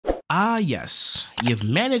Ah yes, you've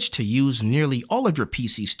managed to use nearly all of your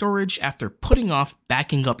PC storage after putting off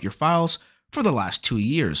backing up your files for the last 2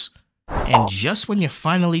 years. And just when you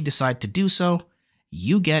finally decide to do so,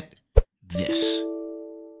 you get this.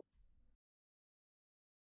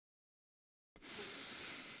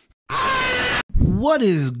 What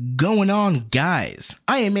is going on, guys?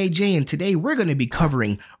 I am AJ and today we're going to be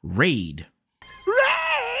covering RAID.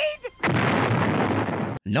 RAID?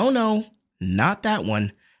 No, not that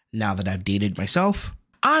one. Now that I've dated myself,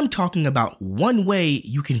 I'm talking about one way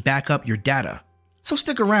you can back up your data. So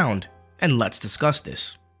stick around and let's discuss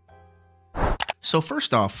this. So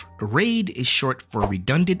first off, RAID is short for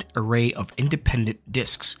Redundant Array of Independent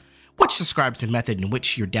Disks, which describes the method in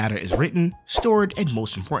which your data is written, stored, and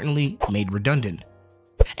most importantly, made redundant.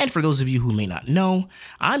 And for those of you who may not know,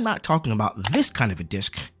 I'm not talking about this kind of a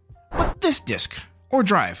disk, but this disk, or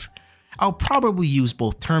drive. I'll probably use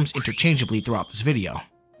both terms interchangeably throughout this video.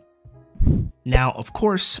 Now, of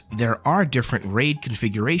course, there are different RAID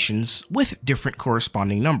configurations with different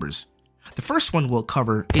corresponding numbers. The first one we'll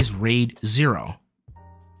cover is RAID 0.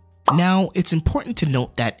 Now, it's important to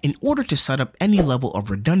note that in order to set up any level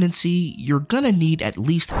of redundancy, you're gonna need at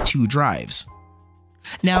least 2 drives.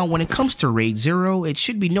 Now, when it comes to RAID 0, it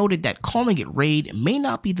should be noted that calling it RAID may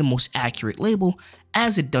not be the most accurate label,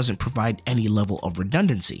 as it doesn't provide any level of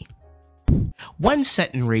redundancy. When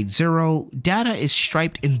set in RAID 0, data is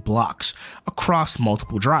striped in blocks across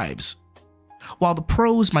multiple drives. While the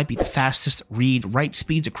pros might be the fastest read-write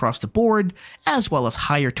speeds across the board, as well as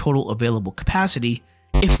higher total available capacity,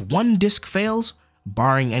 if one disk fails,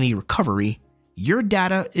 barring any recovery, your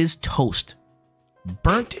data is toast.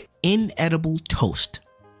 Burnt, inedible toast.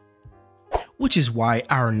 Which is why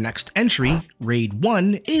our next entry, RAID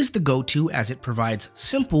 1, is the go-to as it provides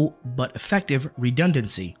simple but effective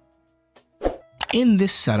redundancy. In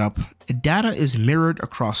this setup, data is mirrored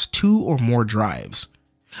across 2 or more drives.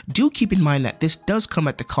 Do keep in mind that this does come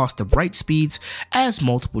at the cost of write speeds, as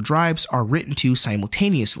multiple drives are written to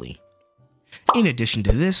simultaneously. In addition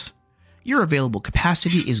to this, your available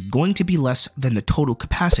capacity is going to be less than the total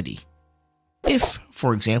capacity. If,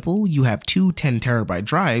 for example, you have 2 10TB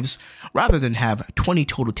drives, rather than have 20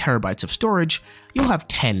 total terabytes of storage, you'll have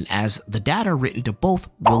 10 as the data written to both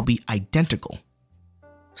will be identical.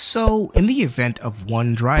 So, in the event of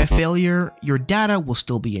one drive failure, your data will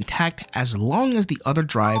still be intact as long as the other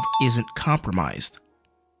drive isn't compromised.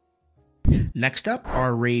 Next up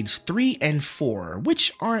are RAIDs 3 and 4,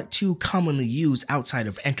 which aren't too commonly used outside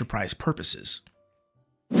of enterprise purposes.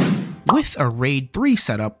 With a RAID 3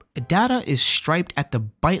 setup, data is striped at the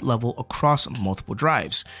byte level across multiple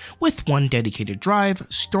drives, with one dedicated drive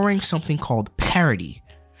storing something called parity.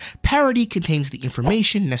 Parity contains the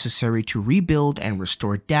information necessary to rebuild and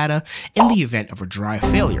restore data in the event of a drive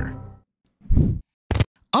failure.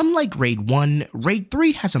 Unlike RAID 1, RAID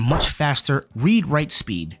 3 has a much faster read-write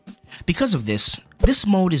speed. Because of this, this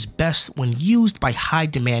mode is best when used by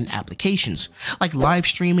high-demand applications like live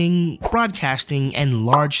streaming, broadcasting, and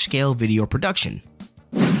large-scale video production.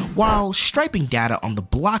 While striping data on the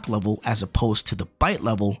block level as opposed to the byte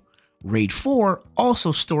level, RAID 4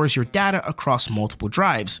 also stores your data across multiple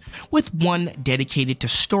drives, with one dedicated to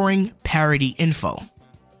storing parity info.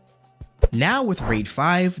 Now with RAID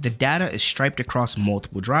 5, the data is striped across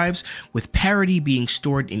multiple drives, with parity being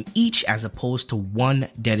stored in each as opposed to one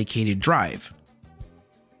dedicated drive.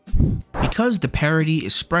 Because the parity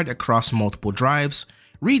is spread across multiple drives,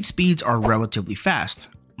 read speeds are relatively fast,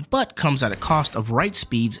 but comes at a cost of write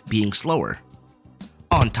speeds being slower.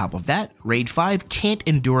 On top of that, RAID 5 can't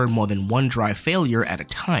endure more than one drive failure at a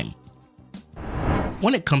time.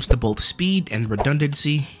 When it comes to both speed and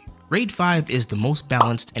redundancy, RAID 5 is the most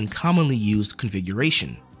balanced and commonly used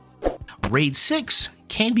configuration. RAID 6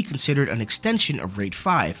 can be considered an extension of RAID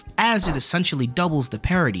 5, as it essentially doubles the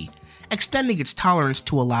parity, extending its tolerance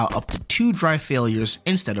to allow up to 2 drive failures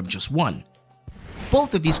instead of just 1.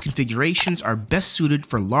 Both of these configurations are best suited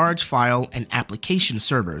for large file and application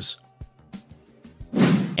servers.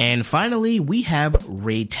 And finally, we have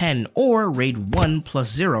RAID 10, or RAID 1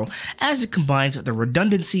 plus 0, as it combines the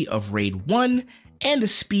redundancy of RAID 1 and the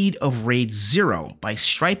speed of RAID 0 by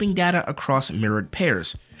striping data across mirrored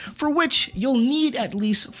pairs, for which you'll need at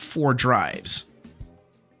least 4 drives.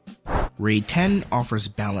 RAID 10 offers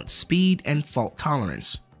balanced speed and fault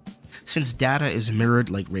tolerance. Since data is mirrored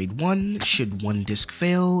like RAID 1, should one disk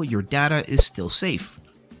fail, your data is still safe.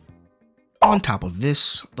 On top of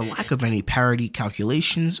this, the lack of any parity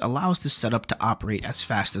calculations allows this setup to operate as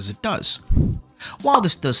fast as it does. While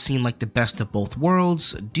this does seem like the best of both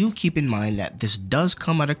worlds, do keep in mind that this does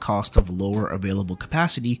come at a cost of lower available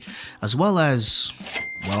capacity, as well as,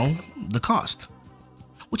 well, the cost.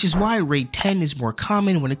 which is why RAID 10 is more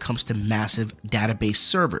common when it comes to massive database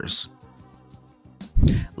servers.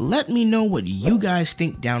 Let me know what you guys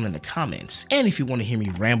think down in the comments, and if you want to hear me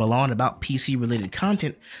ramble on about PC related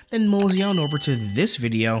content, then mosey on over to this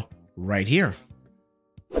video right here.